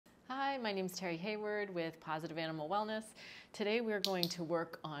Hi, my name is Terrie Hayward with Positive Animal Wellness. Today we're going to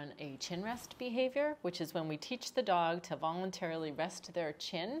work on a chin rest behavior, which is when we teach the dog to voluntarily rest their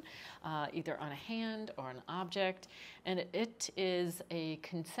chin, either on a hand or an object, and it is a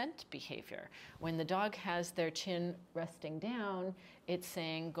consent behavior. When the dog has their chin resting down, it's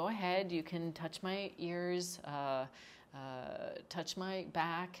saying, go ahead, you can touch my ears, touch my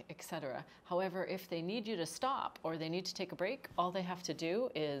back, etc. However, if they need you to stop or they need to take a break, all they have to do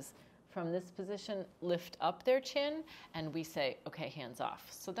is, from this position, lift up their chin, and we say, okay, hands off.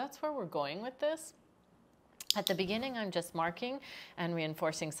 So that's where we're going with this. At the beginning, I'm just marking and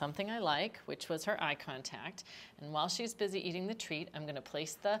reinforcing something I like, which was her eye contact. And while she's busy eating the treat, I'm going to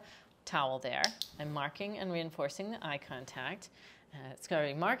place the towel there. I'm marking and reinforcing the eye contact.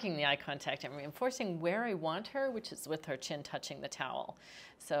 Marking the eye contact and reinforcing where I want her, which is with her chin touching the towel.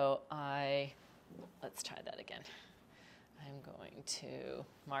 So let's try that again. I'm going to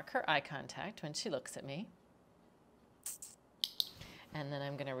mark her eye contact when she looks at me. And then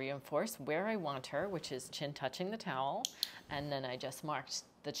I'm going to reinforce where I want her, which is chin touching the towel. And then I just marked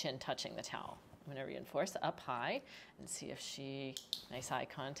the chin touching the towel. I'm going to reinforce up high and see if nice eye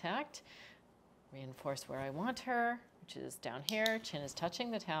contact. Reinforce where I want her, which is down here, chin is touching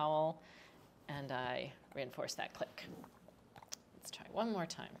the towel, and I reinforce that click. Let's try one more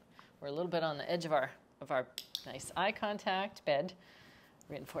time. We're a little bit on the edge of our nice eye contact bed.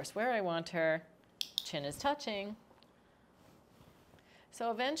 Reinforce where I want her, chin is touching. So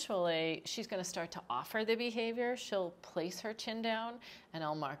eventually, she's going to start to offer the behavior. She'll place her chin down, and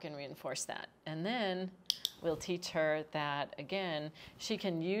I'll mark and reinforce that. And then we'll teach her that, again, she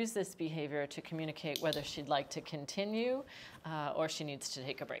can use this behavior to communicate whether she'd like to continue or she needs to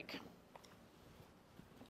take a break.